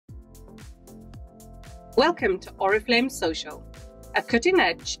Welcome to Oriflame Social, a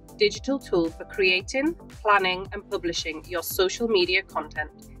cutting-edge digital tool for creating, planning, and publishing your social media content,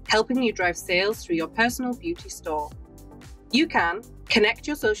 helping you drive sales through your personal beauty store. You can connect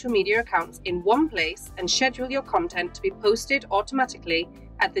your social media accounts in one place and schedule your content to be posted automatically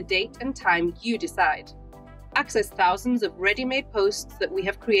at the date and time you decide. Access thousands of ready-made posts that we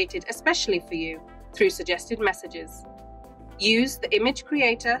have created especially for you through suggested messages. Use the image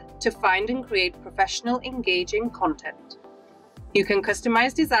creator to find and create professional, engaging content. You can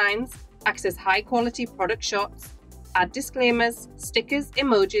customize designs, access high-quality product shots, add disclaimers, stickers,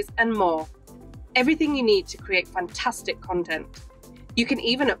 emojis, and more. Everything you need to create fantastic content. You can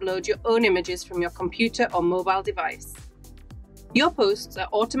even upload your own images from your computer or mobile device. Your posts are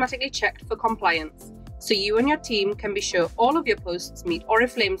automatically checked for compliance, so you and your team can be sure all of your posts meet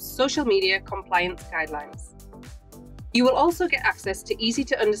Oriflame's social media compliance guidelines. You will also get access to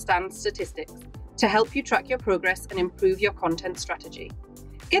easy-to-understand statistics to help you track your progress and improve your content strategy.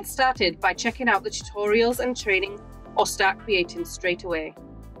 Get started by checking out the tutorials and training, or start creating straight away.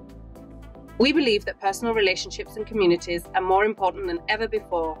 We believe that personal relationships and communities are more important than ever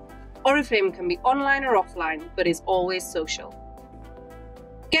before. Oriflame can be online or offline, but is always social.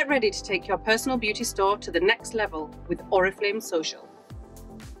 Get ready to take your personal beauty store to the next level with Oriflame Social.